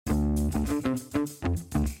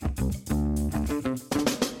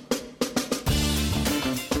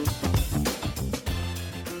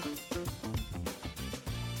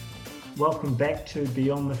welcome back to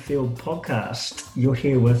Beyond the Field podcast. You're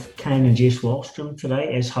here with Kane and Jess Wallstrom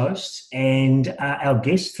today as hosts, and our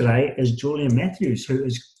guest today is Julia Matthews, who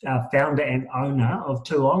is founder and owner of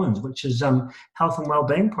Two Islands, which is health and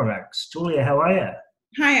wellbeing products. Julia, how are you?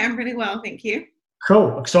 Hi, I'm really well, thank you.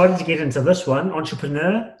 Cool. Excited to get into this one.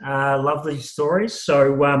 Entrepreneur, lovely stories.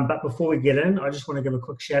 So, but before we get in, I just want to give a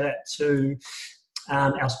quick shout out to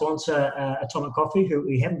our sponsor, Atomic Coffee, who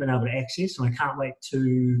we haven't been able to access, and I can't wait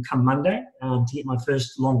to come Monday to get my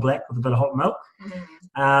first long black with a bit of hot milk.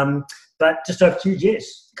 But just over to you,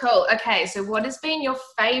 Jess. Cool. Okay, so what has been your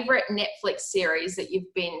favourite Netflix series that you've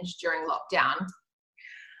binged during lockdown?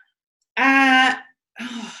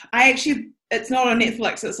 It's not on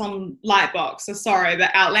Netflix, it's on Lightbox, so sorry,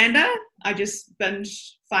 but Outlander, I just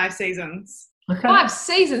binged 5 seasons. Okay. 5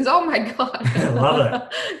 seasons, oh my God. I love it.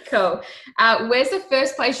 Cool. Where's the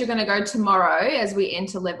first place you're going to go tomorrow as we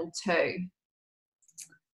enter level 2?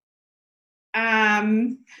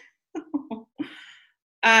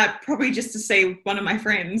 Probably just to see one of my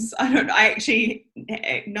friends. I actually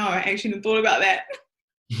hadn't thought about that.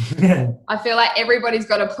 I feel like everybody's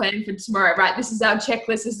got a plan for tomorrow, right? This is our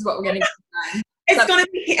checklist. This is what we're going to get done.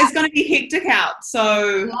 It's going to be hectic out.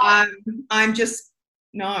 So yeah. I'm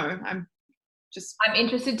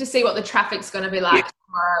interested to see what the traffic's going to be like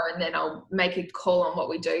tomorrow, and then I'll make a call on what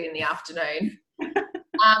we do in the afternoon.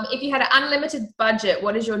 If you had an unlimited budget,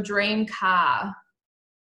 what is your dream car?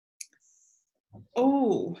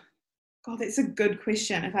 Oh, God, that's a good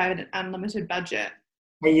question. If I had an unlimited budget.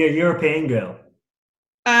 Hey, you're a European girl.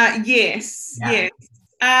 Yes. I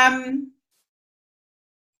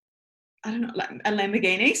don't know, like a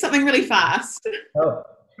Lamborghini, something really fast. Oh.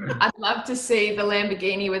 I'd love to see the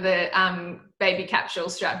Lamborghini with a baby capsule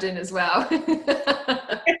strapped in as well.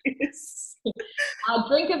 Yes.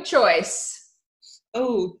 Drink of choice.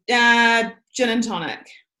 Oh, gin and tonic.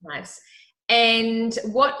 Nice. And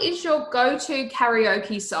what is your go-to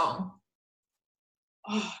karaoke song?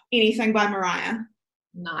 Oh, anything by Mariah.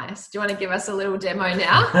 Nice. Do you want to give us a little demo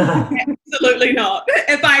now? Absolutely not.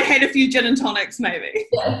 If I had a few gin and tonics, maybe.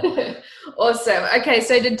 Yeah. Awesome. Okay,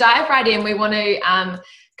 so to dive right in, we want to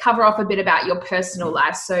cover off a bit about your personal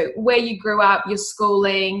life. So where you grew up, your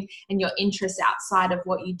schooling, and your interests outside of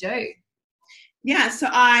what you do. Yeah, so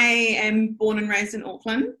I am born and raised in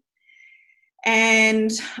Auckland,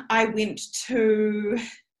 and I went to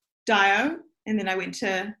Dio, and then I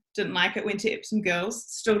didn't like it, went to Epsom Girls,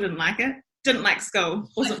 still didn't like it. Didn't like school,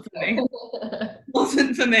 wasn't for me.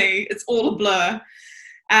 Wasn't for me. It's all a blur.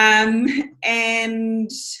 And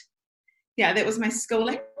yeah, that was my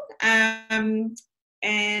schooling.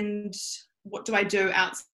 And what do I do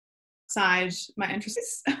outside my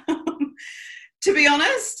interests? To be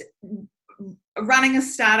honest, running a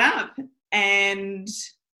startup and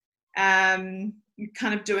kind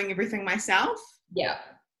of doing everything myself. Yeah.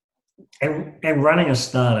 And running a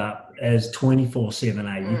startup is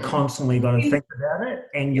 24/7. You constantly got to think about it,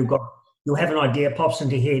 and you'll have an idea pops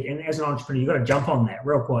into your head, and as an entrepreneur, you've got to jump on that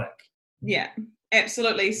real quick. Yeah,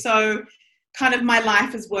 absolutely. So kind of my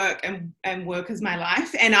life is work, and work is my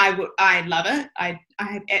life, and I love it. I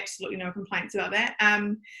have absolutely no complaints about that.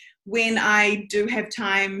 When I do have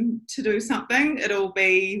time to do something, it'll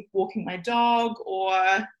be walking my dog or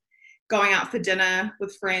going out for dinner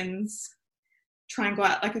with friends. Try and go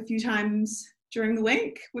out like a few times during the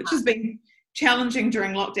week, which has been challenging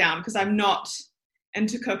during lockdown because I'm not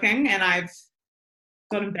into cooking, and I've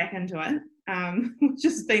gotten back into it, which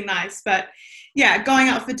has been nice. But yeah, going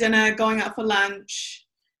out for dinner, going out for lunch,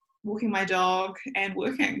 walking my dog, and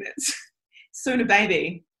working. That's soon a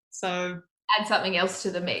baby. So add something else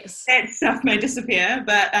to the mix. That stuff may disappear,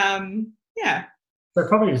 but yeah. So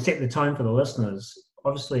probably to set the tone for the listeners,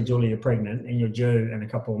 obviously, Julie, you're pregnant and you're due in a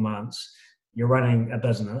couple of months. You're running a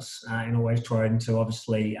business and always trying to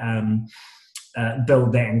obviously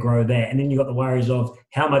build that and grow that. And then you've got the worries of,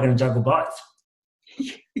 how am I going to juggle both?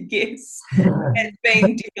 Yes. It's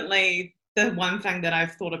been definitely the one thing that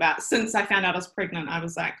I've thought about since I found out I was pregnant. I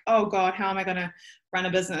was like, oh God, how am I going to run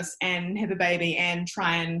a business and have a baby and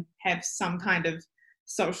try and have some kind of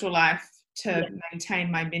social life to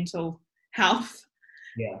maintain my mental health?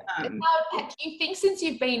 Yeah. Do you think since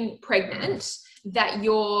you've been pregnant that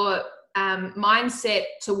your mindset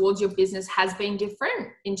towards your business has been different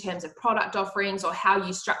in terms of product offerings or how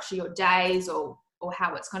you structure your days or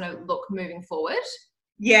how it's going to look moving forward?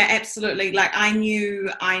 Yeah, absolutely. Like I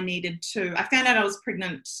knew I needed to, I found out I was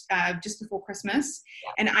pregnant just before Christmas,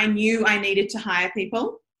 and I knew I needed to hire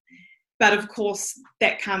people. But of course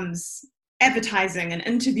that comes advertising and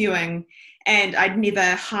interviewing, and I'd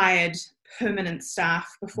never hired permanent staff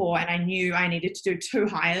before, and I knew I needed to do 2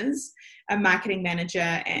 hires, a marketing manager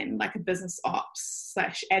and like a business ops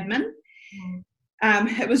 / admin.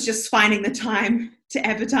 It was just finding the time to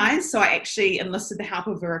advertise. So I actually enlisted the help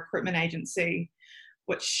of a recruitment agency,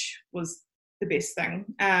 which was the best thing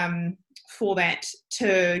for that,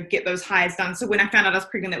 to get those hires done. So when I found out I was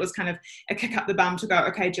pregnant, that was kind of a kick up the bum to go,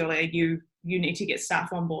 okay, Julia, you need to get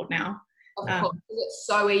staff on board now. Of course, it's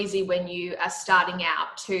so easy when you are starting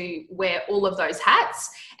out to wear all of those hats,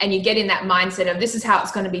 and you get in that mindset of this is how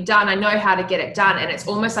it's going to be done. I know how to get it done. And it's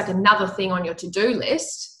almost like another thing on your to-do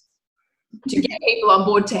list to get people on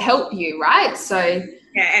board to help you, right? So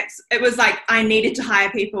yeah, it was like I needed to hire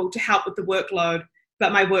people to help with the workload,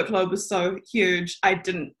 but my workload was so huge, I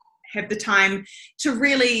didn't have the time to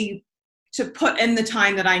put in the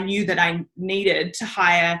time that I knew that I needed to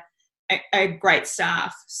hire a great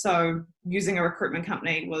staff. So using a recruitment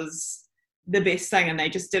company was the best thing, and they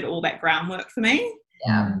just did all that groundwork for me.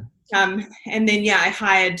 Yeah. And then I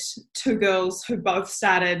hired 2 girls who both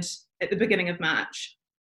started at the beginning of March.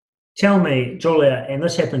 Tell me, Julia, and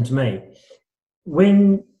this happened to me,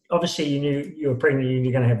 when obviously you knew you were pregnant and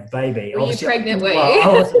you're going to have a baby. Were you pregnant, were you? I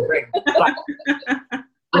wasn't pregnant. But,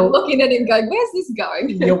 I'm looking at him going, where's this going?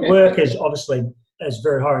 Your work is obviously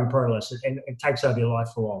very high and prolific, and it takes over your life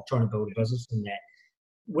for a while, trying to build a business and that.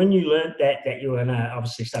 When you learned that you were going to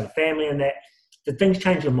obviously start a family and that, did things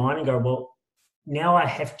change your mind and go, well, now I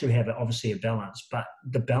have to have obviously a balance, but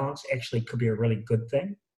the balance actually could be a really good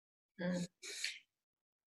thing?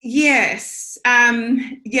 Yes.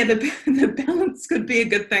 The balance could be a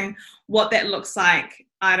good thing. What that looks like,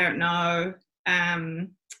 I don't know.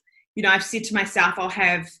 I've said to myself, I'll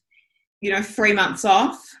have, 3 months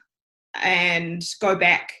off and go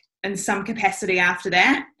back in some capacity after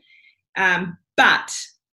that. But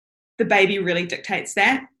the baby really dictates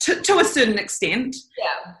that to a certain extent.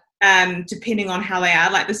 Yeah. Depending on how they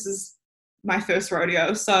are. Like, this is my first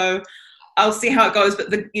rodeo, so I'll see how it goes. But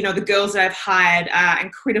the girls that I've hired are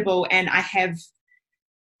incredible, and I have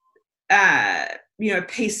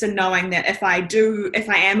peace in knowing that if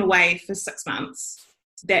I am away for 6 months,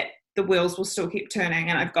 that the wheels will still keep turning,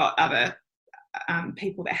 and I've got other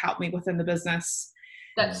people that help me within the business.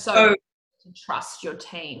 That's so to trust your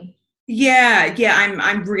team. Yeah,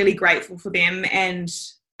 I'm really grateful for them, and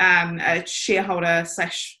a shareholder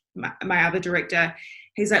 / my other director,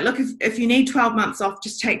 he's like, look, if you need 12 months off,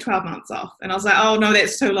 just take 12 months off. And I was like, oh no,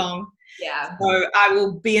 that's too long. Yeah. So I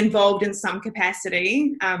will be involved in some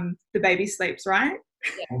capacity. The baby sleeps, right?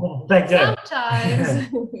 Yeah. Sometimes.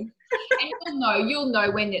 And you'll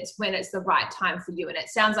know when it's the right time for you. And it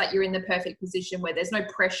sounds like you're in the perfect position where there's no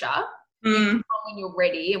pressure. You know when you're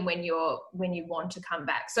ready and when you want to come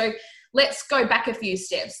back. So let's go back a few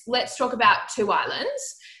steps. Let's talk about 2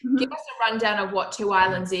 Islands. Give us a rundown of what 2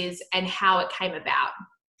 Islands is and how it came about.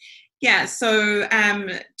 Yeah, so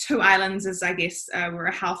 2 Islands is, I guess, we're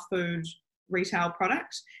a health food retail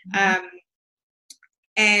product.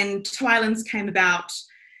 And 2 Islands came about,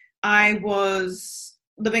 I was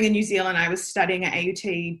living in New Zealand. I was studying at AUT,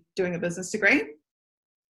 doing a business degree.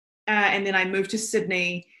 And then I moved to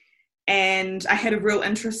Sydney, and I had a real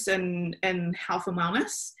interest in health and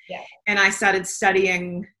wellness. Yeah. And I started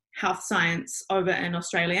studying health science over in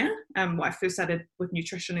Australia. I first started with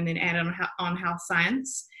nutrition and then added on health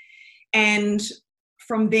science. And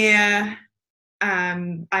from there,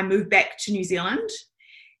 I moved back to New Zealand,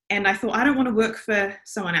 and I thought, I don't want to work for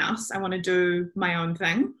someone else. I want to do my own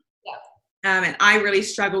thing. Yeah. And I really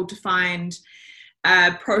struggled to find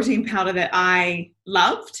a protein powder that I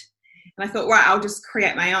loved. And I thought, right, I'll just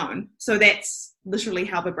create my own. So that's literally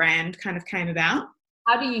how the brand kind of came about.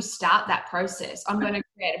 How do you start that process? I'm going to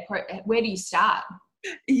create where do you start?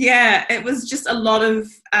 Yeah, it was just a lot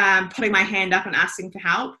of putting my hand up and asking for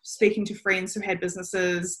help, speaking to friends who had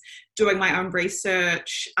businesses, doing my own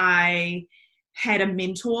research. I had a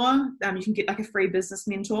mentor. You can get like a free business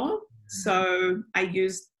mentor. So I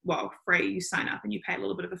used, free, you sign up and you pay a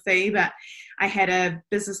little bit of a fee, but I had a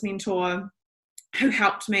business mentor who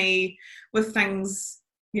helped me with things,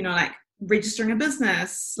 like registering a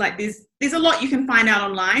business. Like there's a lot you can find out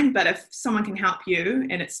online, but if someone can help you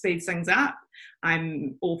and it speeds things up,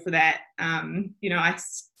 I'm all for that. I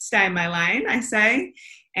stay in my lane, I say,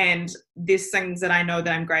 and there's things that I know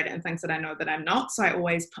that I'm great at and things that I know that I'm not. So I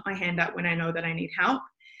always put my hand up when I know that I need help.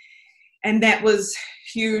 And that was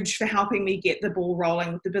huge for helping me get the ball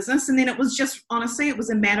rolling with the business. And then it was just, honestly, it was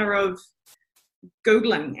a matter of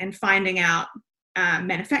Googling and finding out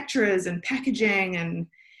manufacturers and packaging, and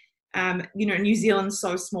New Zealand's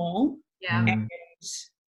so small, and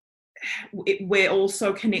we're all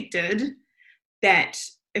so connected that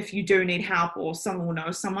if you do need help or someone will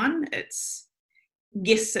know someone, it's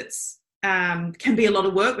can be a lot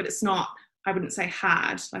of work, but it's not, I wouldn't say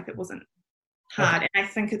hard. Like it wasn't hard. And I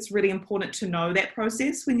think it's really important to know that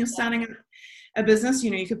process when you're starting a business.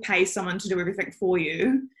 You could pay someone to do everything for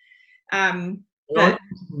you. But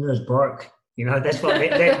entrepreneurs broke. That's what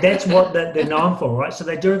that's what they're known for, right? So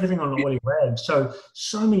they do everything on a woolly rag. So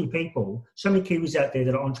many people, so many Kiwis out there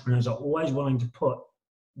that are entrepreneurs are always willing to put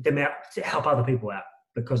them out to help other people out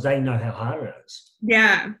because they know how hard it is.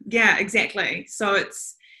 Yeah, exactly. So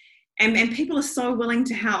it's and people are so willing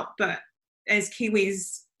to help, but as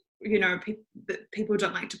Kiwis, people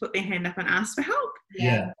don't like to put their hand up and ask for help.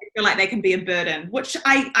 Yeah, I feel like they can be a burden, which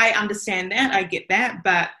I understand that, I get that,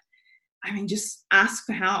 but I mean, just ask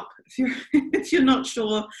for help. If you're not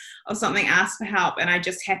sure of something, ask for help. And I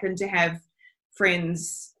just happened to have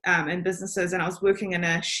friends in businesses, and I was working in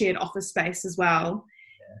a shared office space as well.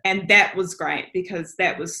 Yeah. And that was great because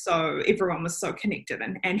everyone was so connected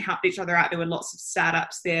and helped each other out. There were lots of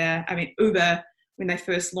startups there. I mean, Uber, when they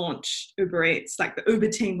first launched Uber Eats, like the Uber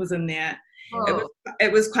team was in there. Oh.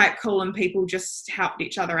 It was quite cool, and people just helped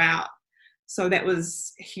each other out. So that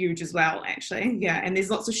was huge as well, actually. Yeah, and there's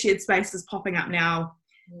lots of shared spaces popping up now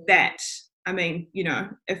that, I mean,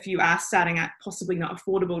 if you are starting out, possibly not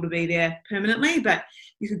affordable to be there permanently, but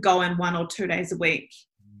you could go in 1 or 2 days a week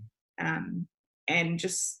and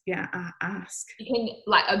just, ask. You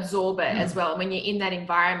can absorb it as well. When you're in that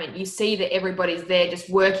environment, you see that everybody's there just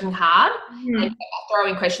working hard and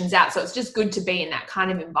throwing questions out. So it's just good to be in that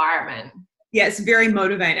kind of environment. Yeah, it's very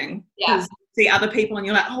motivating. Yeah. See other people and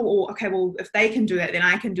you're like, oh, okay, well, if they can do that, then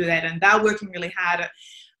I can do that. And they're working really hard.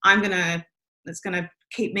 It's going to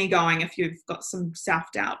keep me going if you've got some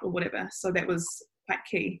self-doubt or whatever. So that was quite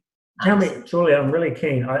key. Tell me, Julia, I'm really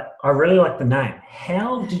keen. I really like the name.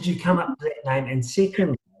 How did you come up with that name? And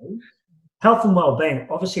secondly, health and wellbeing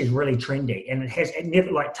obviously is really trendy, and it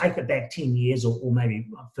never, take it back 10 years or maybe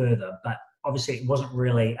further, but obviously it wasn't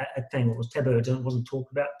really a thing that was taboo. It wasn't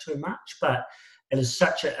talked about too much, but it is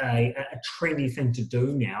such a trendy thing to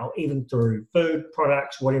do now, even through food,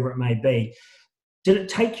 products, whatever it may be. Did it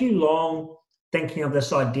take you long thinking of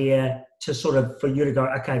this idea to for you to go,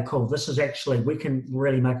 okay, cool, this is actually, we can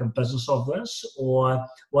really make a business of this? Or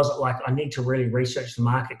was it like, I need to really research the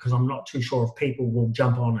market because I'm not too sure if people will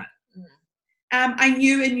jump on it? I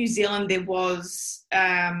knew in New Zealand there was,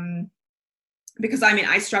 because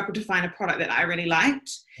I struggled to find a product that I really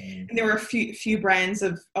liked. And there were a few brands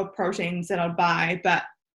of proteins that I'd buy, but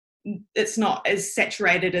it's not as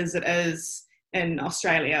saturated as it is in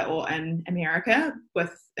Australia or in America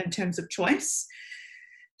in terms of choice.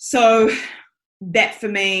 So that for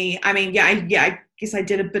me, I guess I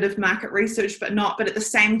did a bit of market research, but at the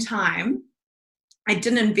same time, I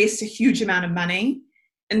didn't invest a huge amount of money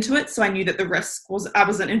into it. So I knew that the risk was, I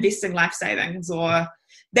wasn't investing life savings, or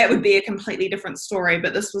that would be a completely different story.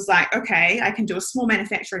 But this was like, okay, I can do a small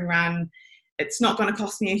manufacturing run. It's not going to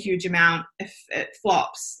cost me a huge amount. If it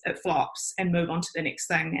flops, and move on to the next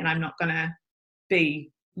thing. And I'm not going to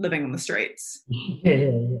be living on the streets.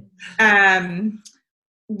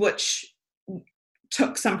 Which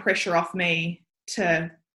took some pressure off me to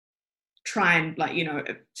try and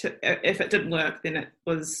if it didn't work, then it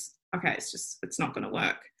was, okay, it's not going to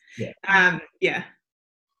work. Yeah.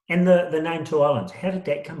 And the name Two Islands, how did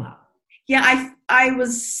that come up? Yeah, I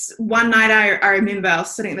was, one night I remember I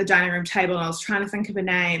was sitting at the dining room table and I was trying to think of a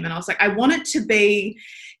name, and I was like, I want it to be,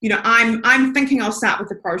 I'm thinking I'll start with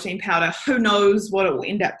the protein powder. Who knows what it will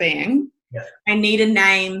end up being? Yeah. I need a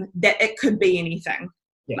name that it could be anything.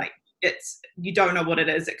 Yeah. You don't know what it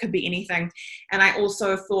is. It could be anything. And I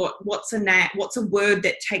also thought, what's a word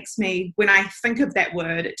that takes me, when I think of that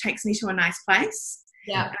word, it takes me to a nice place.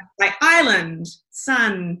 Yeah. Like island,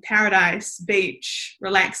 sun, paradise, beach,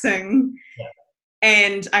 relaxing. Yeah.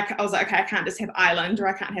 And I was like, okay, I can't just have island, or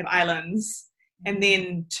I can't have islands. And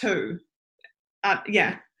then two.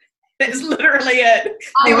 That's literally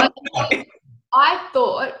it. I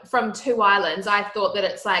thought from Two Islands, I thought that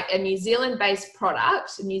it's like a New Zealand-based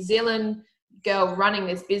product, a New Zealand girl running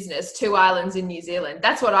this business, Two Islands in New Zealand.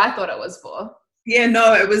 That's what I thought it was for. Yeah, no,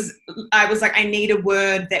 I was like, I need a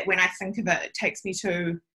word that when I think of it, it takes me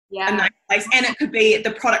to a nice place. And it could be,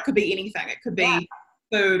 the product could be anything. It could be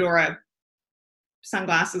food or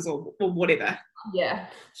sunglasses or whatever. Yeah.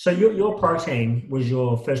 So your protein was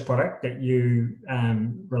your first product that you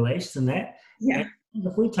released in that? Yeah. And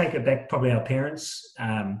if we take it back, probably our parents'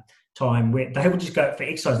 time, where they would just go for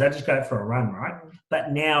exercise, they just go for a run, right?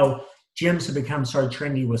 But now gyms have become so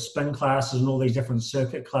trendy with spin classes and all these different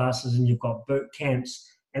circuit classes, and you've got boot camps,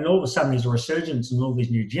 and all of a sudden there's a resurgence in all these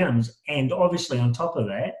new gyms. And obviously on top of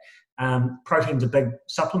that, protein's a big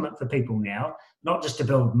supplement for people now, not just to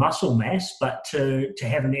build muscle mass, but to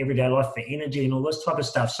have an everyday life for energy and all this type of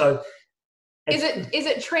stuff. So is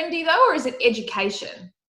it trendy though, or is it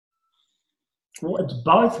education? Well, it's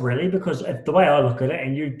both really, because the way I look at it,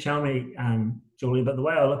 and you tell me, Julie, but the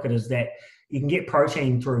way I look at it is that you can get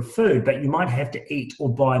protein through food, but you might have to eat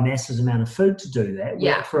or buy a massive amount of food to do that.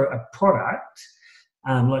 Yeah. For a product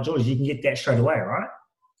like Julie's, you can get that straight away, right?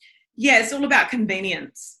 Yeah, it's all about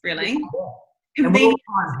convenience, really. Yeah. Convenience.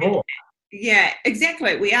 And we're Yeah,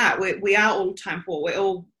 exactly. We are all time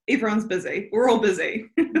poor. Everyone's busy. We're all busy,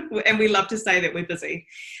 and we love to say that we're busy.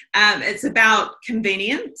 It's about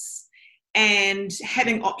convenience and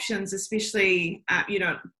having options, especially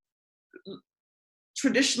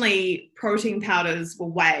traditionally protein powders were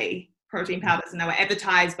whey protein powders, and they were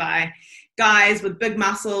advertised by guys with big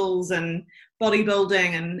muscles and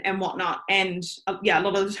bodybuilding and whatnot. And a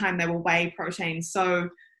lot of the time they were whey proteins. So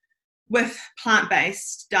with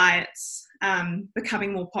plant-based diets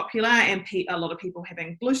becoming more popular, and a lot of people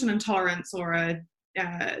having gluten intolerance or a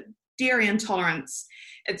dairy intolerance,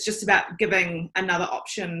 it's just about giving another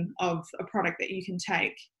option of a product that you can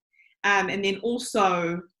take. And then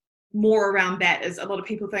also more around that is a lot of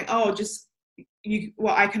people think,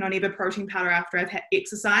 I can only have a protein powder after I've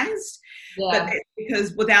exercised. Yeah. But that's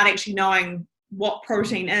because without actually knowing what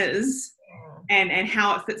protein is and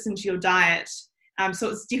how it fits into your diet. So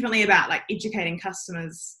it's definitely about like educating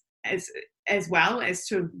customers as well as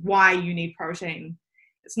to why you need protein.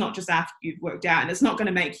 It's not just after you've worked out, and it's not going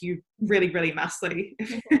to make you really, really muscly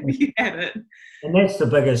if you have it. And that's the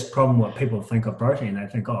biggest problem what people think of protein. They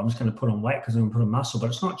think, I'm just going to put on weight because I'm going to put on muscle,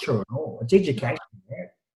 but it's not true at all. It's education.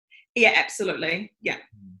 Yeah, absolutely. Yeah,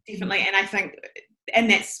 definitely. And I think,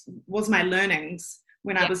 and was my learnings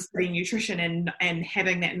when I was studying nutrition and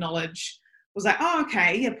having that knowledge was like,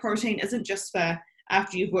 protein isn't just for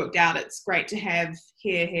after you've worked out. It's great to have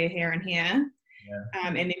here, and here. Yeah.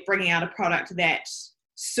 And then bringing out a product that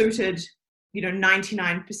suited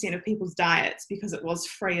 99% of people's diets because it was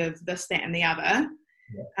free of this, that and the other.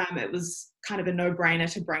 It was kind of a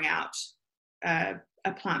no-brainer to bring out a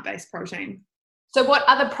plant-based protein. So what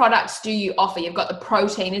other products do you offer? You've got the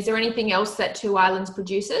protein. Is there anything else that Two Islands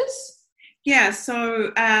produces? Yeah,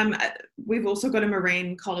 so we've also got a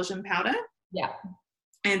marine collagen powder. Yeah.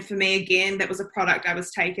 And for me, again, that was a product I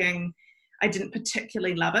was taking. I didn't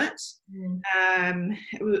particularly love it.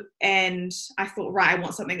 And I thought, I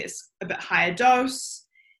want something that's a bit higher dose.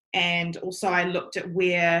 And also I looked at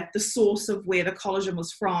where the source of where the collagen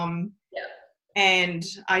was from. Yeah. And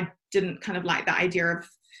I didn't kind of like the idea of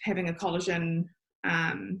having a collagen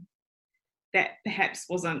that perhaps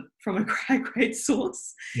wasn't from a great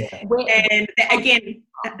source. Yeah. And again,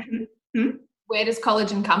 where does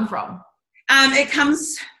collagen come from? It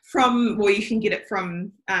comes from, you can get it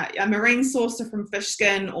from a marine source, or from fish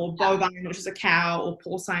skin, or bovine, which is a cow, or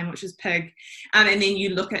porcine, which is pig. And then you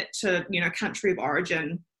look at country of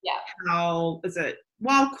origin. Yeah. How is it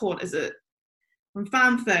wild caught? Is it from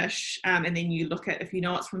farm fish? And then you look at, if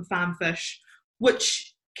it's from farm fish,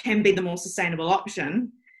 which can be the more sustainable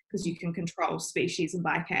option because you can control species and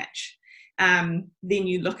bycatch. Then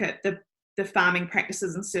you look at the farming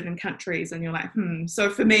practices in certain countries, and you're like, So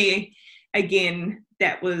for me, again,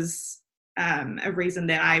 that was a reason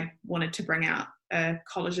that I wanted to bring out a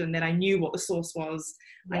collagen that I knew what the source was.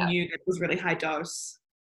 Yeah. I knew it was really high dose.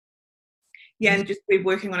 Yeah, and just we're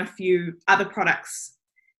working on a few other products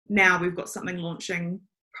now. We've got something launching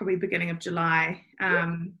probably beginning of July.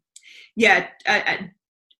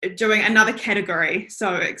 Doing another category,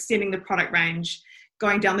 so extending the product range,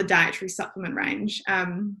 going down the dietary supplement range.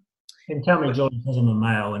 And tell me, George, because I'm a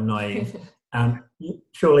male and naive,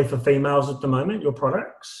 purely for females at the moment, your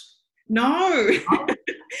products? No.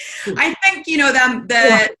 I think,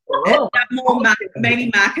 they're more maybe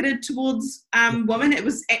marketed towards women. It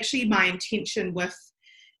was actually my intention with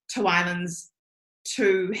Two Islands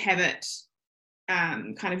to have it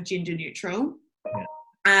kind of gender neutral. Yeah.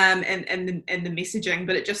 And the messaging,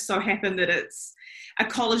 but it just so happened that it's a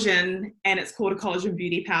collagen and it's called a collagen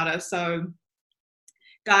beauty powder. So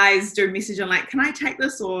guys do message on like, can I take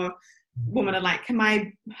this? Or women are like, can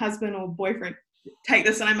my husband or boyfriend take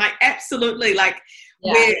this? And I'm like, absolutely. Like,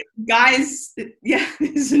 where guys,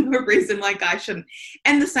 there's no reason why guys shouldn't.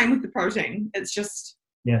 And the same with the protein. It's just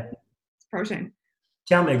protein.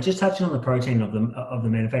 Tell me, just touching on the protein of the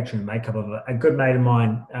manufacturing makeup of it, a good mate of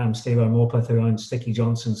mine, Steve O'Morpeth, who owns Sticky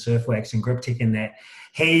Johnson, Surfwax and Grip Tech, in that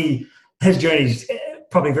his journey is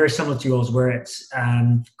probably very similar to yours, where it's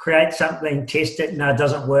create something, test it, no, it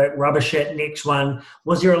doesn't work, rubbish it, next one.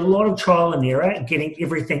 Was there a lot of trial and error, getting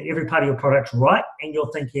every part of your product right? And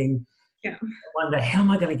you're thinking, Yeah. I wonder, how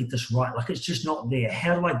am I going to get this right? Like, it's just not there.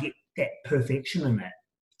 How do I get that perfection in that?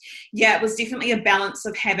 Yeah, it was definitely a balance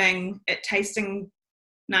of having it tasting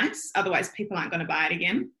nice, otherwise people aren't going to buy it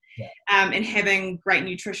again. Yeah. And having great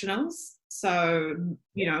nutritionals. So,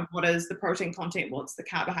 you know, what is the protein content? What's the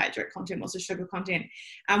carbohydrate content? What's the sugar content?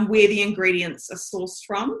 Where the ingredients are sourced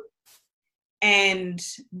from. And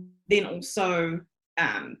then also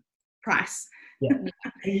price. Yeah.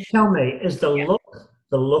 Can you tell me, is the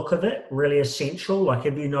look of it really essential? Like,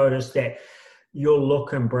 have you noticed that your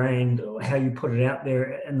look and brand, how you put it out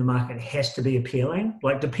there in the market, has to be appealing?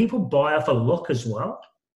 Like, do people buy off a look as well?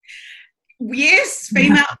 Yes,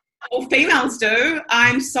 females do.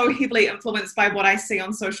 I'm so heavily influenced by what I see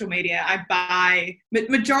on social media. I buy,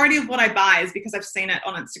 majority of what I buy is because I've seen it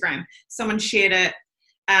on Instagram. Someone shared it.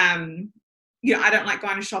 You know, I don't like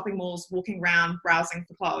going to shopping malls, walking around, browsing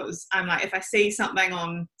for clothes. I'm like, if I see something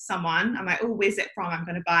on someone, I'm like, oh, where's that from? I'm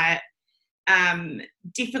going to buy it.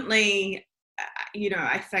 Definitely, you know,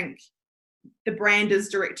 I think the brand is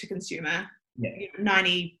direct to consumer. Yeah. You know,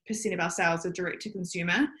 90% of our sales are direct to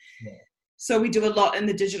consumer. Yeah. So we do a lot in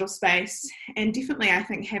the digital space, and definitely I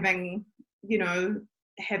think having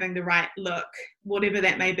the right look, whatever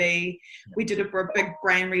that may be. We did a big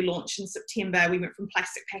brand relaunch in September. We went from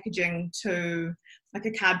plastic packaging to like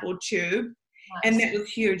a cardboard tube. Nice. And that was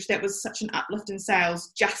huge. That was such an uplift in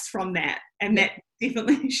sales just from that. And that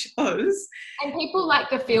definitely shows. And people like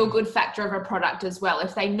the feel-good factor of a product as well.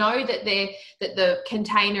 If they know that the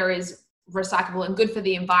container is recyclable and good for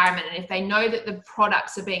the environment, and if they know that the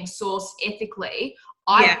products are being sourced ethically,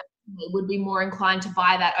 I would be more inclined to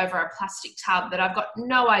buy that over a plastic tub that I've got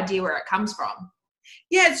no idea where it comes from.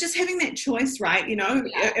 Yeah, it's just having that choice, right? You know,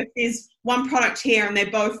 if there's one product here and they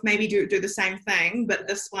both maybe do the same thing, but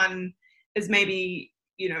this one is maybe,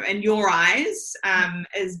 you know, in your eyes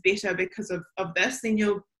is better because of this, then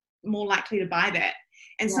you're more likely to buy that.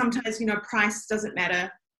 And sometimes, you know, price doesn't matter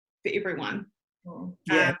for everyone.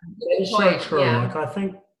 Yeah, it's so true. Yeah. Like, I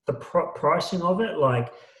think the pricing of it,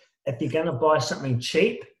 like, if you're going to buy something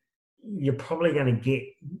cheap, you're probably going to get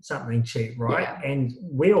something cheap, right? Yeah. And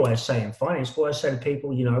we always say in finance, we always say to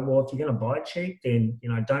people, you know, well, if you're going to buy it cheap, then, you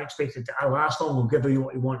know, don't expect it to last long. We'll give you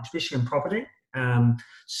what you want, especially in property.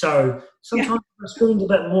 So sometimes you spend a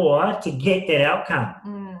bit more to get that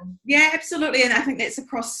outcome. Yeah, absolutely. And I think that's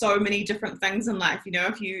across so many different things in life. You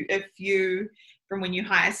know, if you from when you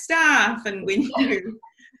hire staff and when you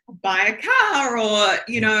buy a car, or,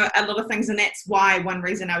 you know, a lot of things. And that's why one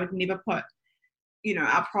reason I would never put, you know,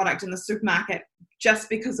 our product in the supermarket, just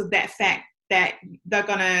because of that fact that they're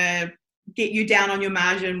going to get you down on your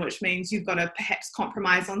margin, which means you've got to perhaps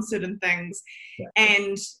compromise on certain things. Yeah.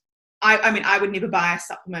 And I mean, I would never buy a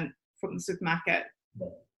supplement from the supermarket.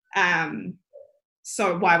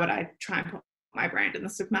 So why would I try and put my brand in the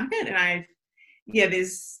supermarket? And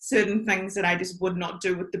there's certain things that I just would not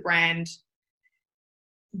do with the brand,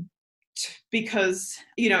 because,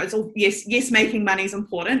 you know, it's all, yes, making money is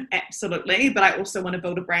important, absolutely, but I also want to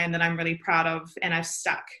build a brand that I'm really proud of, and I've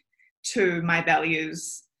stuck to my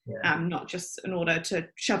values, not just in order to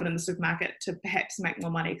shove it in the supermarket to perhaps make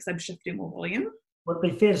more money because I'm shifting more volume. Well,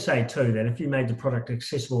 it'd be fair to say too that if you made the product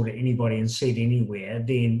accessible to anybody and said anywhere,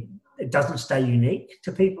 then it doesn't stay unique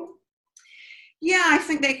to people. Yeah, I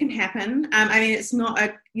think that can happen. I mean, it's not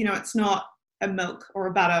a milk or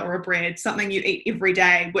a butter or a bread, something you eat every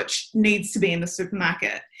day, which needs to be in the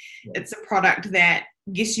supermarket. Yeah. It's a product that,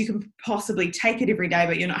 yes, you can possibly take it every day,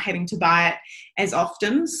 but you're not having to buy it as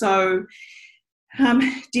often. So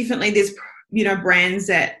definitely there's, you know, brands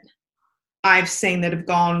that I've seen that have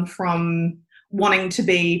gone from wanting to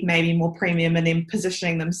be maybe more premium and then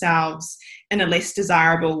positioning themselves in a less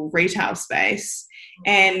desirable retail space.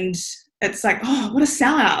 And it's like, oh, what a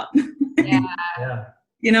sellout. Yeah.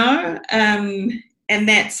 You know, and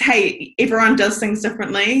that's, hey, everyone does things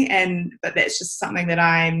differently, but that's just something that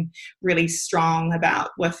I'm really strong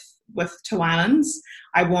about with Two Islands.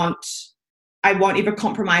 I won't ever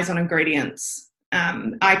compromise on ingredients.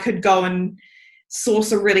 I could go and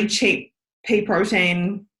source a really cheap pea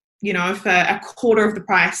protein, you know, for a quarter of the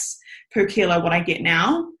price per kilo what I get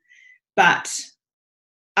now, but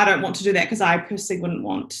I don't want to do that because I personally wouldn't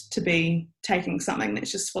want to be taking something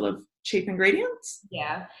that's just full of cheap ingredients.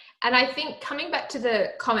 Yeah. And I think coming back to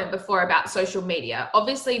the comment before about social media,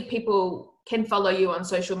 obviously people can follow you on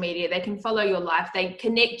social media, they can follow your life, they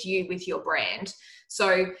connect you with your brand.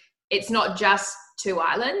 So it's not just Two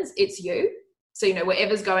Islands, it's you. So, you know,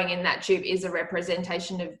 whatever's going in that tube is a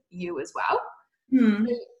representation of you as well.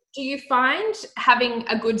 Do you find having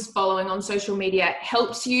a good following on social media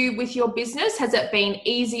helps you with your business? Has it been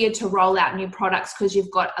easier to roll out new products because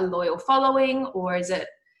you've got a loyal following, or is it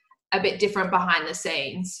a bit different behind the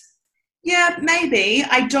scenes? Yeah, maybe.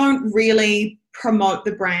 I don't really promote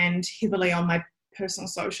the brand heavily on my personal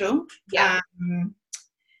social. Yeah.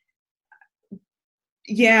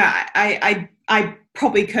 Yeah, I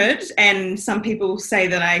probably could, and some people say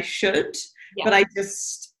that I should, but I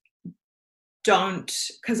just don't,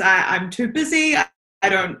 because I'm too busy. I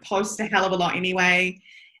don't post a hell of a lot anyway.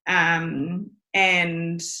 And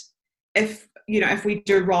if we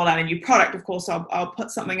do roll out a new product, of course I'll put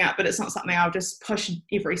something up, but it's not something I'll just push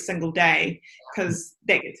every single day, because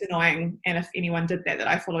that gets annoying. And if anyone did that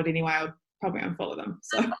I followed anyway, I would probably unfollow them.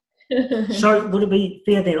 So would it be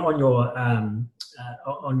fair then on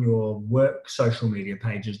your work social media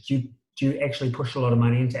pages, do you actually push a lot of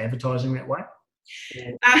money into advertising that way?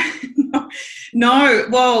 No.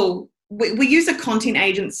 Well, we use a content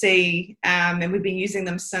agency, and we've been using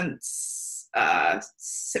them since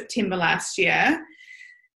September last year.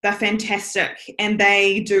 They're fantastic, and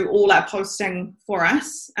they do all our posting for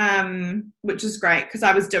us, which is great, because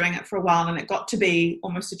I was doing it for a while and it got to be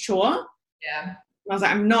almost a chore. Yeah. I was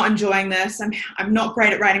like, I'm not enjoying this. I'm not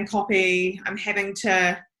great at writing copy. I'm having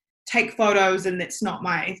to take photos, and that's not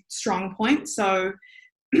my strong point. So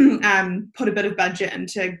put a bit of budget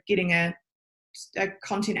into getting a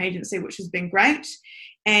content agency, which has been great.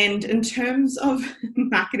 And in terms of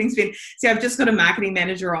marketing spend, see, I've just got a marketing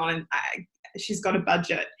manager on, and she's got a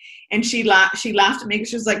budget, and she laughed at me because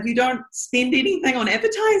she was like, "You don't spend anything on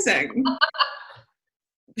advertising."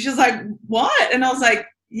 She was like, "What?" And I was like,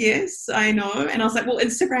 "Yes, I know." And I was like, "Well,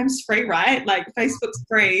 Instagram's free, right? Like Facebook's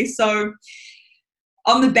free." So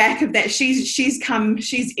on the back of that, she's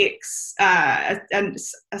ex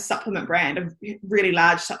a supplement brand, a really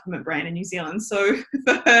large supplement brand in New Zealand. So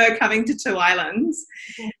for her coming to Two Islands,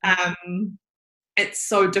 it's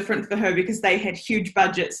so different for her, because they had huge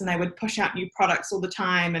budgets and they would push out new products all the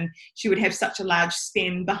time, and she would have such a large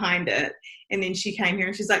spend behind it. And then she came here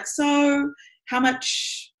and she's like, "So how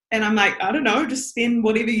much?" And I'm like, "I don't know, just spend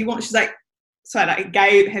whatever you want." She's like, so I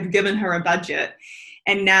have given her a budget.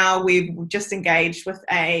 And now we've just engaged with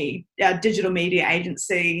a digital media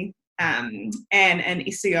agency and an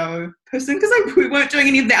SEO person, because we weren't doing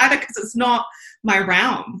any of that either, because it's not my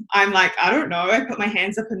realm. I'm like, I don't know. I put my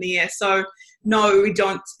hands up in the air. So no, we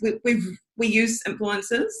don't. We use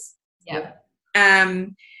influencers. Yeah.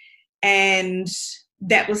 And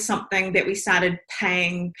that was something that we started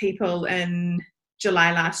paying people in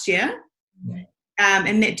July last year. Yeah.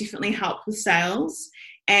 And that definitely helped with sales.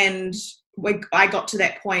 And I got to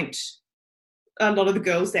that point, a lot of the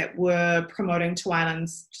girls that were promoting Two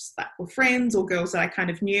Islands just like were friends or girls that I kind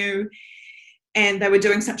of knew, and they were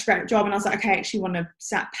doing such a great job. And I was like, okay, I actually want to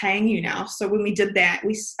start paying you now. So when we did that,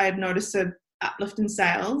 I had noticed an uplift in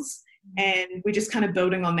sales, and we're just kind of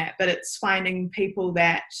building on that. But it's finding people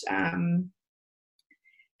that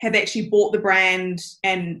have actually bought the brand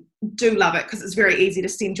and do love it, because it's very easy to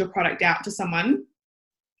send your product out to someone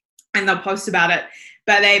and they'll post about it,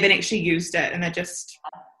 but they haven't actually used it and they just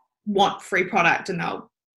want free product and they'll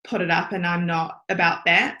put it up, and I'm not about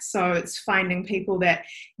that. So it's finding people that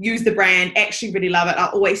use the brand, actually really love it.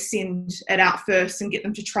 I'll always send it out first and get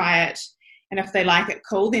them to try it, and if they like it,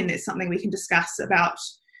 cool, then it's something we can discuss about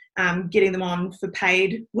getting them on for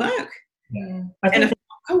paid work. Yeah. And if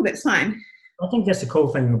not, cool, that's fine. I think that's the cool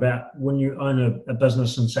thing about when you own a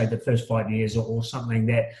business and say the first 5 years or something,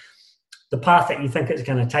 that the path that you think it's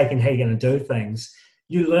going to take and how you're going to do things,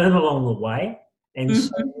 you learn along the way. And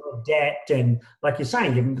so you adapt, and like you're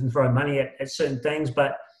saying, you can throw money at certain things,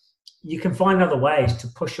 but you can find other ways to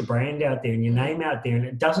push your brand out there and your name out there, and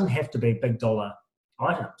it doesn't have to be big dollar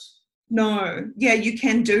items. No, yeah, you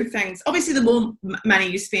can do things. Obviously, the more money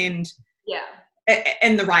you spend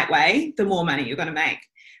in the right way, the more money you're going to make.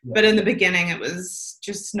 Yeah. But in the beginning, it was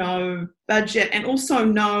just no budget, and also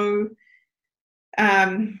no,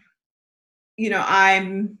 I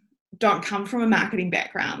don't come from a marketing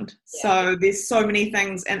background. Yeah. So there's so many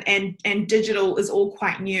things, and digital is all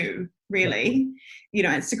quite new, really.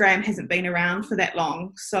 Yeah. Instagram hasn't been around for that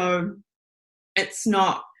long. So it's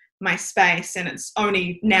not my space, and it's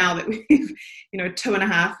only now that we've,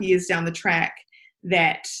 2.5 years down the track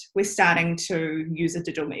that we're starting to use a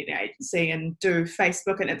digital media agency and do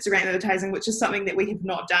Facebook and Instagram advertising, which is something that we have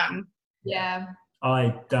not done. Yeah.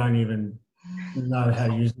 I don't even know how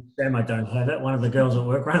to use Instagram. I don't have it. One of the girls at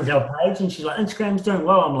work runs our page and she's like, Instagram's doing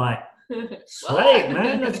well. I'm like, sweet,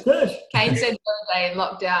 man, that's good. Kane said the other day in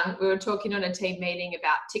lockdown, we were talking on a team meeting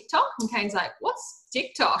about TikTok, and Kane's like, what's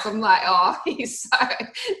TikTok? I'm like, oh, he's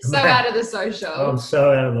so out of the social. I'm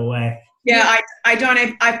so out of the way. Yeah, I don't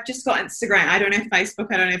have, I've just got Instagram. I don't have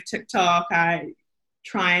Facebook. I don't have TikTok. I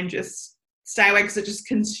try and just stay away because it just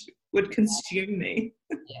would consume me.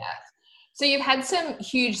 Yeah. So you've had some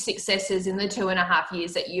huge successes in the 2.5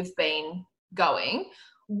 years that you've been going.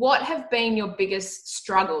 What have been your biggest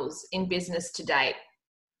struggles in business to date?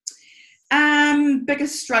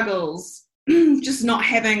 Biggest struggles, just not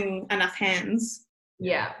having enough hands.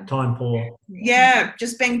 Yeah. Time poor. Yeah,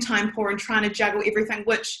 just being time poor and trying to juggle everything,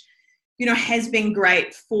 which, has been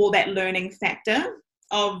great for that learning factor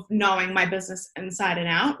of knowing my business inside and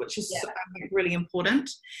out, which is I think really important.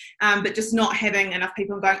 But just not having enough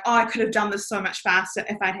people and going, oh, I could have done this so much faster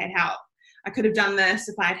if I'd had help. I could have done this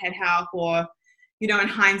if I'd had help, or, in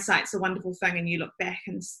hindsight's a wonderful thing, and you look back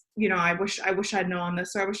and, I wish I'd known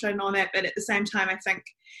this, or I wish I'd known that. But at the same time, I think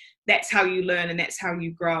that's how you learn and that's how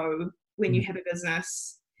you grow when you have a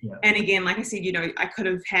business. Yeah. And again, like I said, I could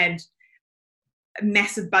have had a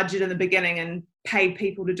massive budget in the beginning and paid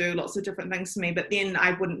people to do lots of different things for me, but then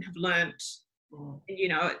I wouldn't have learnt.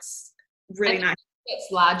 It's really nice.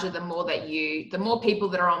 It's larger the more people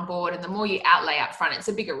that are on board and the more you outlay up front, it's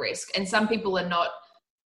a bigger risk. And some people are not,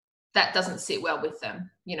 that doesn't sit well with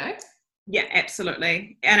them, Yeah,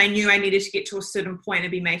 absolutely. And I knew I needed to get to a certain point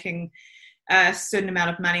and be making a certain amount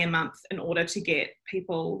of money a month in order to get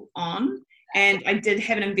people on. And I did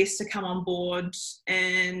have an investor come on board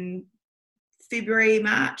in February,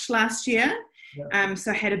 March last year. Yeah.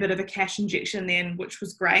 So I had a bit of a cash injection then, which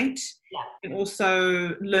was great. Yeah. And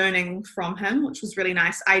also learning from him, which was really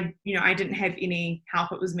nice. I didn't have any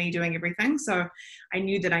help. It was me doing everything. So I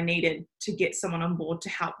knew that I needed to get someone on board to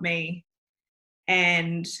help me.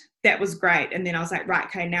 And that was great. And then I was like, right,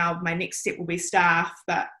 okay, now my next step will be staff,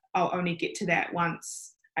 but I'll only get to that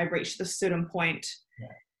once I reach this certain point.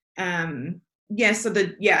 Yeah. So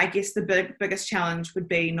I guess the biggest challenge would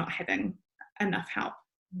be not having enough help.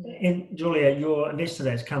 And Julia, your investor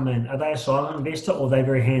that's come in, are they a silent investor, or are they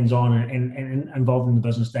very hands-on and involved in the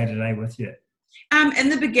business day to day with you? In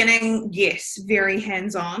the beginning, yes, very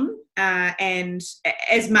hands-on. And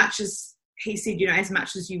as much as he said, as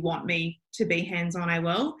much as you want me to be hands-on, I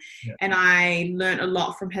will. Yeah. And I learned a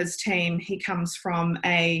lot from his team. He comes from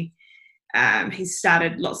he's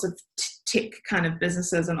started lots of tech kind of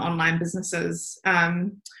businesses and online businesses,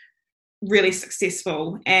 really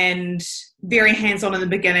successful and very hands-on in the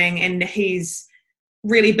beginning. And he's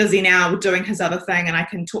really busy now doing his other thing, and I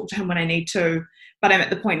can talk to him when I need to, but I'm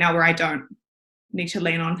at the point now where I don't need to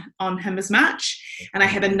lean on him as much. And I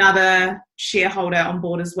have another shareholder on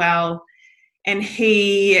board as well, and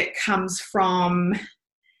he comes from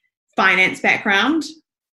finance background,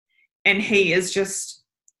 and he is just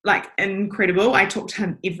like incredible. I talk to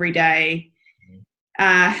him every day.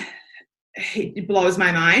 He blows my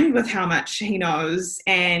mind with how much he knows,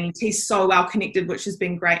 and he's so well connected, which has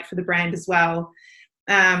been great for the brand as well.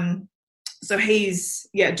 So he's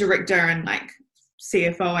director and like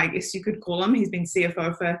CFO, I guess you could call him. He's been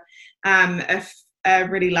CFO for a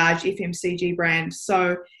really large FMCG brand.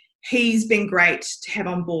 So he's been great to have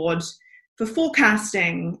on board for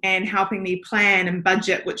forecasting and helping me plan and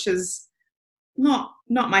budget, which is not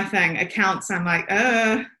my thing. Accounts, I'm like,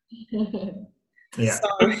 Yeah.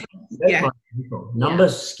 So,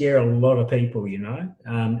 Numbers scare a lot of people,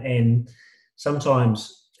 and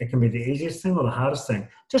sometimes it can be the easiest thing or the hardest thing.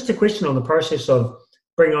 Just a question on the process of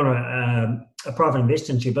bringing on a private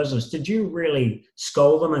investor into your business. Did you really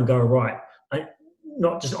scold them and go, right,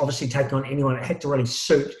 not just obviously taking on anyone, it had to really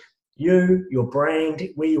suit you, your brand,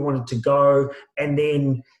 where you wanted to go, and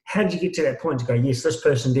then how did you get to that point to go, yes, this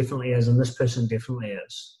person definitely is and this person definitely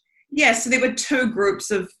is? Yeah, so there were two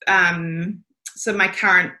groups of so my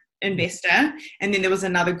current investor, and then there was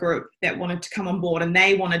another group that wanted to come on board, and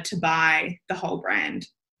they wanted to buy the whole brand.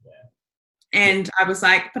 Yeah. And I was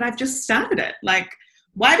like, but I've just started it. Like,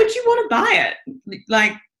 why would you want to buy it?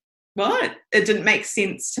 Like, what? It didn't make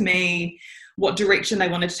sense to me what direction they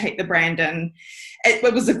wanted to take the brand in.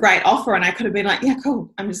 It was a great offer, and I could have been like, yeah,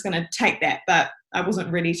 cool, I'm just going to take that. But I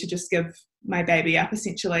wasn't ready to just give my baby up,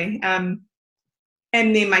 essentially. And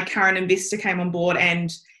then my current investor came on board,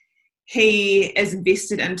 and he is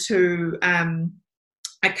invested into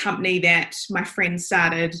a company that my friend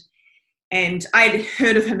started, and I'd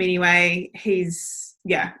heard of him anyway. He's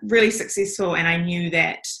really successful, and I knew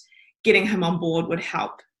that getting him on board would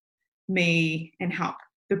help me and help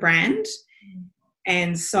the brand.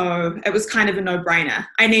 And so it was kind of a no-brainer.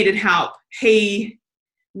 I needed help. He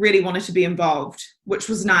really wanted to be involved, which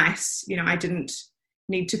was nice. I didn't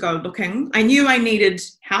need to go looking. I knew I needed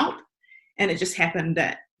help, and it just happened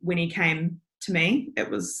that when he came to me, it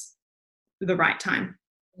was the right time.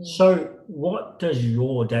 So what does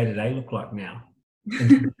your day-to-day look like now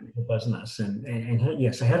in the business?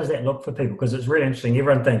 And so how does that look for people? Because it's really interesting.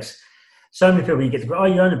 Everyone thinks so many people you get to go, oh,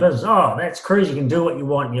 you own a business. Oh, that's crazy. You can do what you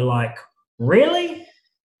want. And you're like, really?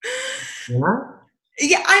 You know?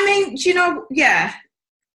 Yeah, I mean, do you know, yeah,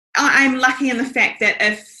 I'm lucky in the fact that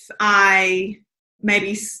if I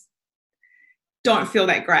maybe don't feel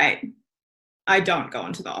that great, I don't go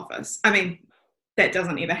into the office. I mean, that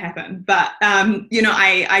doesn't ever happen. But, you know,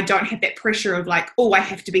 I don't have that pressure of like, oh, I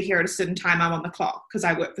have to be here at a certain time. I'm on the clock because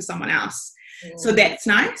I work for someone else. So that's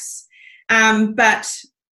nice. But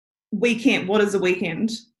weekend, what is a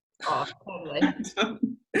weekend? Oh, totally.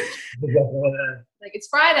 Like, it's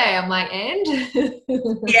Friday. I'm like, and?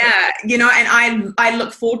 Yeah, you know, and I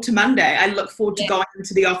look forward to Monday. I look forward to going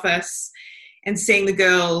into the office and seeing the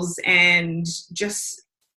girls and just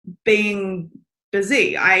being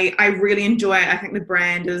busy. I really enjoy it. I think the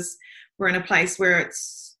brand we're in a place where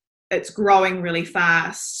it's growing really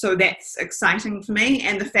fast. So that's exciting for me.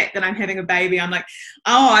 And the fact that I'm having a baby, I'm like,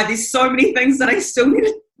 oh, there's so many things that I still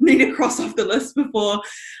need to cross off the list before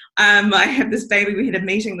I have this baby. We had a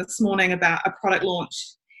meeting this morning about a product launch.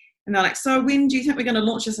 And they're like, so when do you think we're going to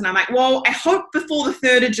launch this? And I'm like, well, I hope before the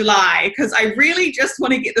 3rd of July, because I really just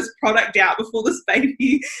want to get this product out before this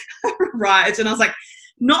baby arrives. And I was like,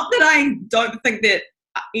 not that I don't think that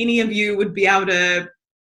any of you would be able to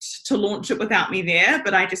launch it without me there,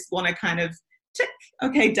 but I just want to kind of tick,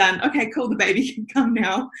 okay, done. Okay, cool, the baby can come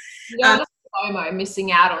now. You're FOMO,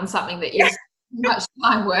 missing out on something that you're much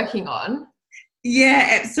time working on.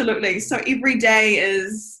 Yeah, absolutely. So every day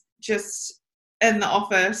is just in the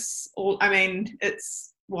office.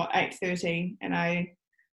 It's 8:30, and I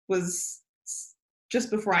was just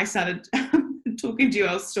before I started talking to you,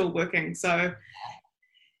 I was still working. So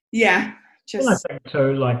yeah, just. Well, I think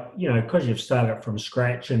too, like, you know, because you've started it from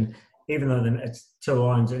scratch, and even though it's Two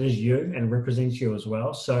Islands, it is you and represents you as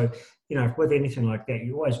well. So, you know, with anything like that,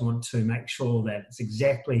 you always want to make sure that it's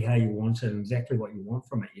exactly how you want it and exactly what you want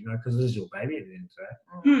from it, you know, because it is your baby at the end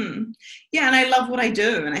of the day. Yeah, and I love what I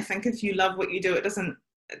do. And I think if you love what you do, it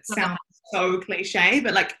sounds so cliche,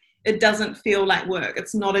 but like, it doesn't feel like work.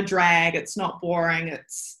 It's not a drag. It's not boring.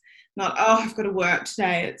 It's not, oh, I've got to work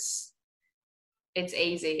today. It's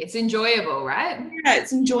easy. It's enjoyable, right? Yeah,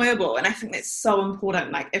 it's enjoyable. And I think that's so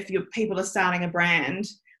important. Like, if people are starting a brand,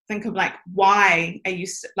 think of like, why are you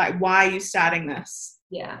starting this?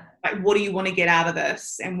 Yeah. Like, what do you want to get out of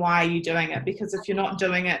this, and why are you doing it? Because if you're not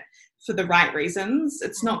doing it for the right reasons,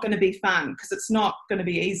 it's not going to be fun, because it's not going to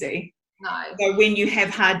be easy. No. So when you have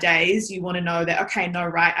hard days, you want to know that, okay, no,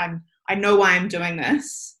 right, I know why I'm doing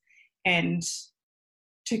this, and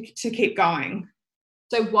to keep going.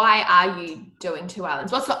 So why are you doing Two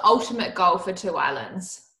Islands? What's the ultimate goal for Two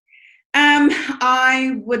Islands?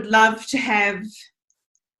 I would love to have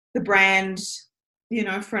the brand, you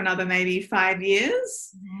know, for another maybe 5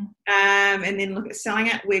 years, and then look at selling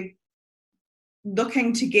it. We're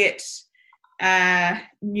looking to get a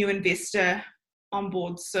new investor on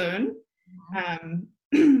board soon,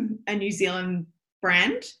 a New Zealand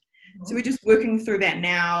brand. So we're just working through that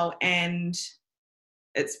now, and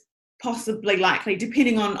it's possibly likely,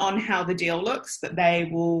 depending on how the deal looks, that they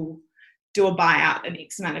will do a buyout in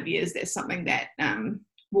X amount of years. That's something that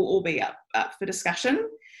will all be up for discussion.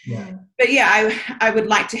 Yeah. But yeah, I would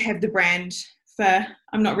like to have the brand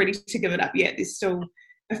I'm not ready to give it up yet. There's still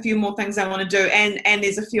a few more things I want to do, and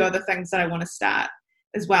there's a few other things that I want to start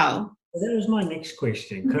as well. That was my next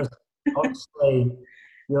question, because obviously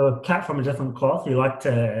you're cut from a different cloth. You like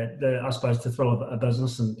I suppose, to throw a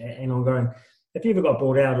business and ongoing. If you ever got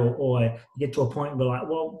bought out or you get to a point where like,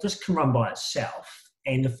 well, this can run by itself,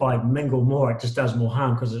 and if I mingle more, it just does more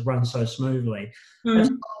harm because it runs so smoothly. If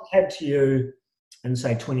someone came to you in,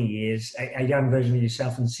 say, 20 years, a young version of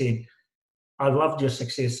yourself, and said, I loved your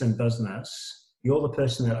success in business. You're the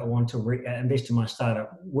person that I want to invest in my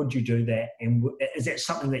startup. Would you do that? And is that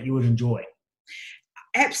something that you would enjoy?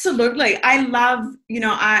 Absolutely. I love,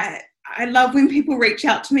 I love when people reach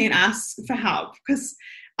out to me and ask for help, because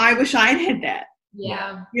I wish I'd had that.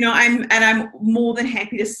 Yeah. I'm more than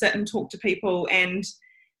happy to sit and talk to people, and,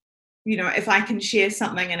 if I can share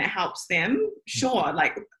something and it helps them, sure.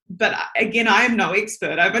 But again, I am no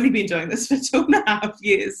expert. I've only been doing this for 2.5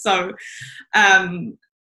 years. So,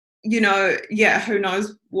 who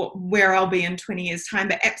knows where I'll be in 20 years' time,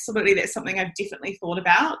 but absolutely that's something I've definitely thought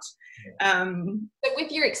about. So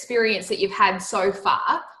with your experience that you've had so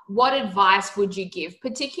far, what advice would you give,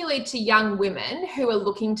 particularly to young women who are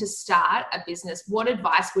looking to start a business? What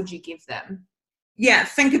advice would you give them? Yeah,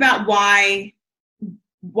 think about why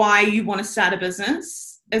you want to start a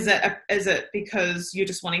business. Is it because you're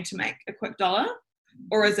just wanting to make a quick dollar,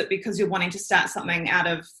 or is it because you're wanting to start something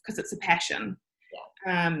because it's a passion?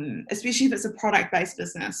 especially if it's a product-based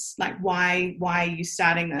business. Like, why are you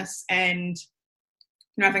starting this? And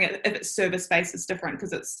I think if it's service-based, it's different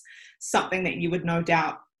because it's something that you would no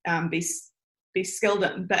doubt be skilled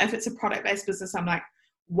in. But if it's a product-based business, I'm like,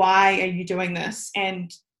 why are you doing this?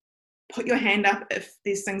 And put your hand up if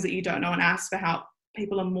there's things that you don't know and ask for help.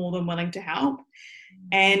 People are more than willing to help.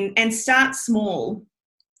 And start small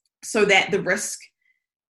so that the risk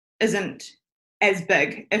isn't as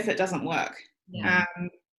big if it doesn't work. Yeah.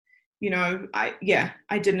 I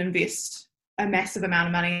didn't invest a massive amount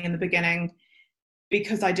of money in the beginning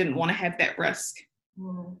because I didn't want to have that risk.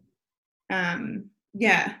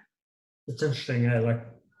 It's interesting, like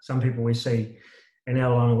some people we see in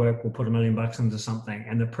our line of work will put $1 million into something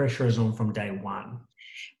and the pressure is on from day one.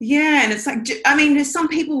 Yeah, and it's like, I mean, there's some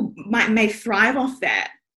people may thrive off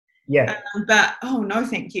that. Yeah. But, oh, no,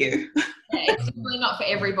 thank you. It's definitely not for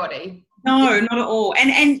everybody. No, not at all.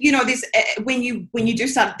 And there's when you do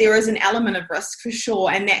start, there is an element of risk for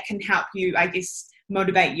sure, and that can help you, I guess,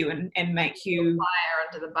 motivate you and make you fire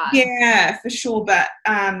under the butt. Yeah, for sure. But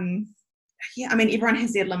I mean, everyone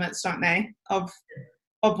has their limits, don't they? Of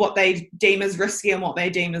what they deem as risky and what they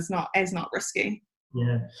deem as not risky.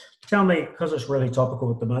 Yeah. Tell me, because it's really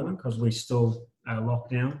topical at the moment, because we still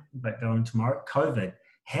locked down, but going tomorrow, COVID.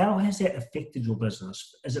 How has that affected your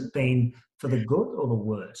business? Has it been for the good or the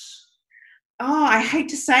worse? Oh, I hate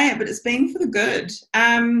to say it, but it's been for the good.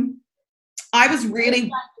 I was really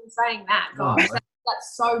saying that. Gosh,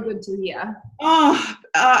 that's so good to hear. I'm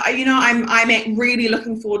really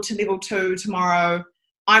looking forward to level 2 tomorrow.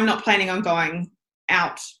 I'm not planning on going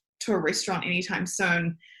out to a restaurant anytime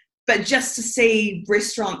soon, but just to see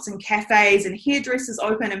restaurants and cafes and hairdressers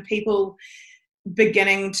open and people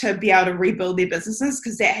beginning to be able to rebuild their businesses,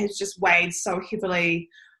 because that has just weighed so heavily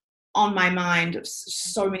on my mind of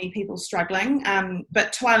so many people struggling.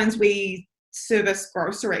 But Two Islands, we service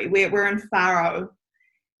grocery. We're in Faro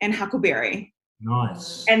and Huckleberry.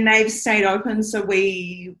 Nice. And they've stayed open, so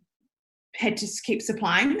we had to keep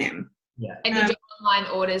supplying them. Yeah. And did your online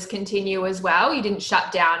orders continue as well? You didn't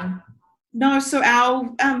shut down? No, so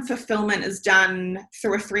our fulfillment is done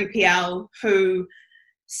through a 3PL who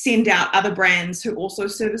send out other brands who also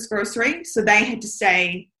service grocery. So they had to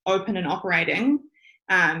stay open and operating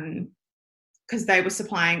because they were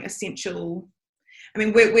supplying essential. I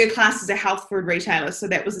mean, we're classed as a health food retailer, so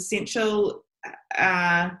that was essential.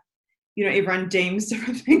 Everyone deems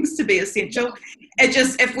different things to be essential. It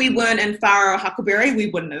just, if we weren't in Faro or Huckleberry,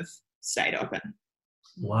 we wouldn't have stayed open.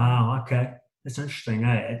 Wow, okay. That's interesting,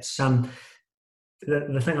 eh? It's the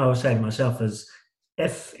thing I was saying to myself is,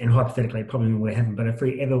 if, and hypothetically, probably we haven't, but if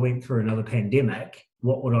we ever went through another pandemic,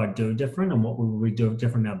 what would I do different and what would we do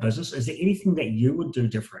different in our business? Is there anything that you would do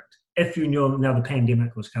different if you knew another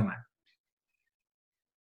pandemic was coming?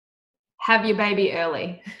 Have your baby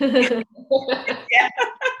early. Yeah.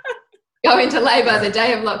 Go into labour the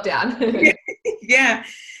day of lockdown. Yeah.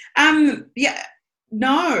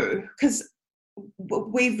 No, because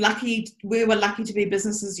we were lucky to be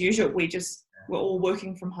business as usual. We're all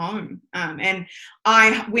working from home. And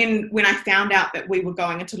when I found out that we were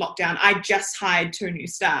going into lockdown, I just hired 2 new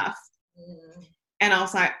staff. And I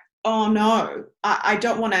was like, oh no, I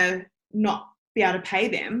don't want to not be able to pay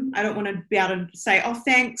them. I don't want to be able to say, oh,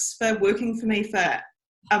 thanks for working for me for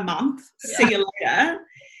a month. See you later.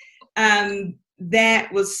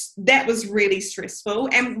 That was really stressful.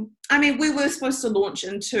 And I mean, we were supposed to launch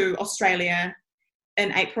into Australia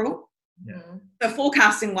in April. Yeah. But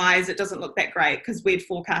forecasting wise, it doesn't look that great because we'd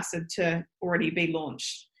forecasted to already be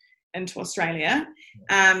launched into Australia.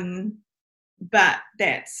 But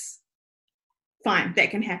that's fine.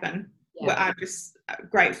 That can happen. Yeah. I'm just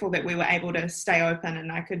grateful that we were able to stay open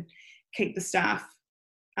and I could keep the staff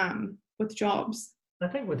with jobs. I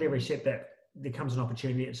think with every setback, there comes an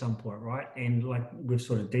opportunity at some point, right? And like we've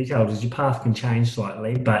sort of detailed, is your path can change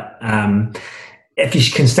slightly, but if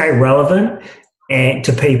you can stay relevant and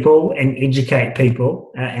to people and educate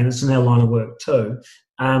people, and it's in our line of work too,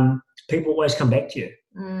 people always come back to you.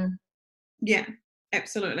 Yeah,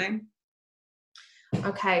 absolutely.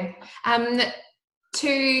 Okay.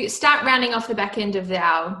 To start rounding off the back end of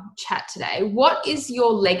our chat today, what is your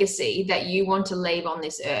legacy that you want to leave on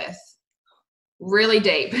this earth? Really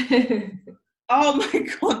deep. Oh my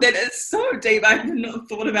God, that is so deep. I have not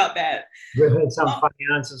thought about that. We've heard some funny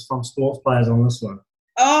answers from sports players on this one.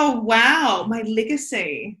 Oh, wow. My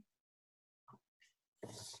legacy.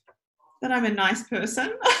 That I'm a nice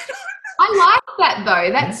person. I like that though.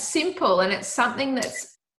 That's simple and it's something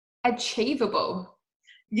that's achievable.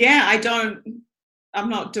 Yeah, I'm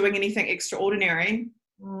not doing anything extraordinary.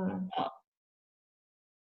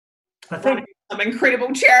 I think some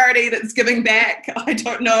incredible charity that's giving back. I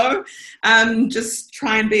don't know. Just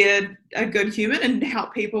try and be a good human and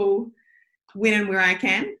help people when and where I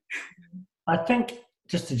can. I think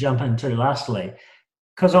just to jump in too, lastly,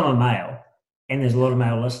 because I'm a male and there's a lot of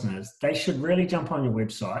male listeners, they should really jump on your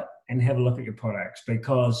website and have a look at your products,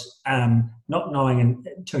 because not knowing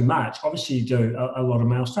too much, obviously you do a lot of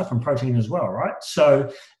male stuff and protein as well, right? So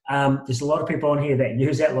there's a lot of people on here that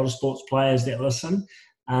use that, a lot of sports players that listen.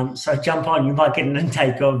 So jump on, you might get an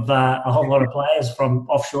intake of a whole lot of players from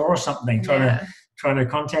offshore or something trying to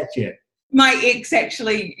contact you. My ex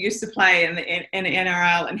actually used to play in the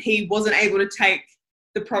NRL, and he wasn't able to take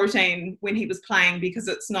the protein when he was playing because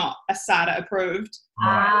it's not ASADA approved.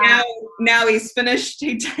 Now he's finished,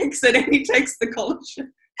 he takes it and he takes the collagen.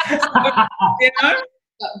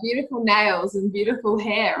 Got beautiful nails and beautiful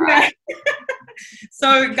hair, right?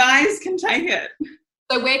 So guys can take it.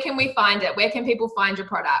 So where can we find it? Where can people find your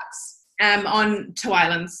products? On Two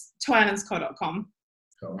Islands, twoislandsco.com.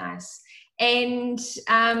 Cool. Nice. And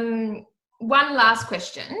one last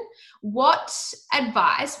question. What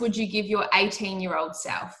advice would you give your 18-year-old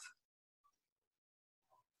self?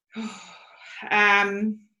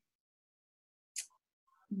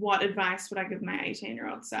 What advice would I give my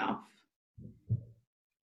 18-year-old self?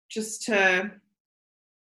 Just to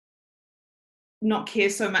not care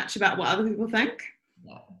so much about what other people think.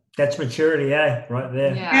 Yeah. That's maturity, right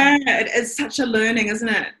there. Yeah, it is such a learning, isn't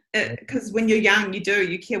it? Because when you're young, you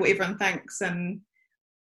care what everyone thinks. And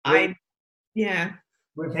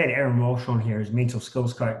We've had Aaron Walsh on here as mental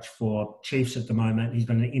skills coach for Chiefs at the moment. He's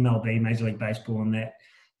been an MLB, Major League Baseball, and that.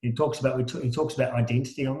 He talks about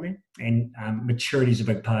identity on there, and maturity is a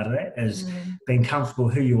big part of that, is being comfortable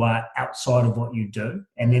who you are outside of what you do,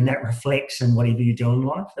 and then that reflects in whatever you do in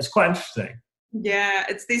life. It's quite interesting. Yeah,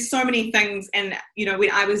 there's so many things, and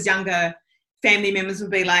when I was younger, family members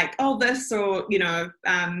would be like, "Oh, this," or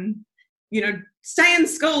stay in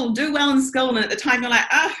school, do well in school, and at the time you're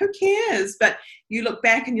like, who cares? But you look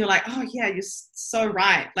back and you're like, oh yeah, you're so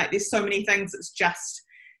right. Like there's so many things. It's just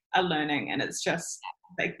a learning, and it's just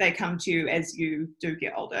they come to you as you do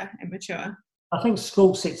get older and mature. I think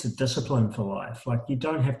school sets a discipline for life. Like you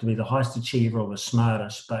don't have to be the highest achiever or the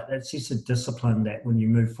smartest, but it sets a discipline that when you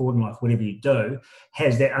move forward in life, whatever you do,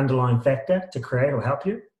 has that underlying factor to create or help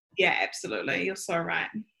you. Yeah, absolutely. You're so right.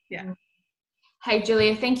 Yeah. Hey,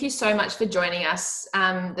 Julia, thank you so much for joining us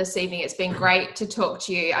this evening. It's been great to talk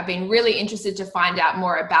to you. I've been really interested to find out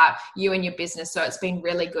more about you and your business, so it's been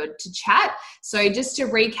really good to chat. So just to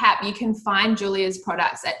recap, you can find Julia's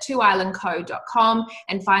products at twoislandco.com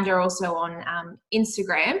and find her also on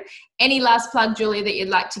Instagram. Any last plug, Julia, that you'd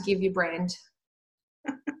like to give your brand?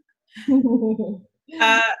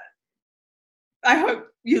 I hope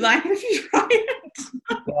you like it if you try it.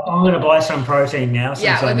 Well, I'm going to buy some protein now.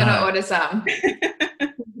 Yeah, we're going to order some.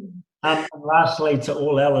 And lastly, to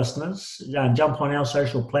all our listeners, jump on our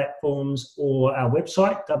social platforms or our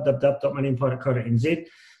website, www.moneyempire.co.nz.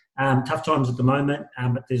 Tough times at the moment,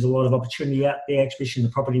 but there's a lot of opportunity out there, especially in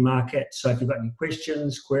the property market. So if you've got any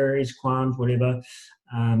questions, queries, qualms, whatever,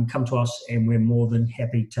 come to us and we're more than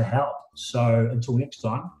happy to help. So until next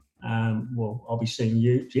time, I'll be seeing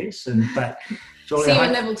you, Jess. But Julie, see you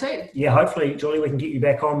in level 2. Yeah, hopefully, Julie, we can get you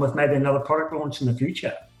back on with maybe another product launch in the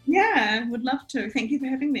future. Yeah, would love to. Thank you for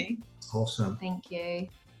having me. Awesome. Thank you.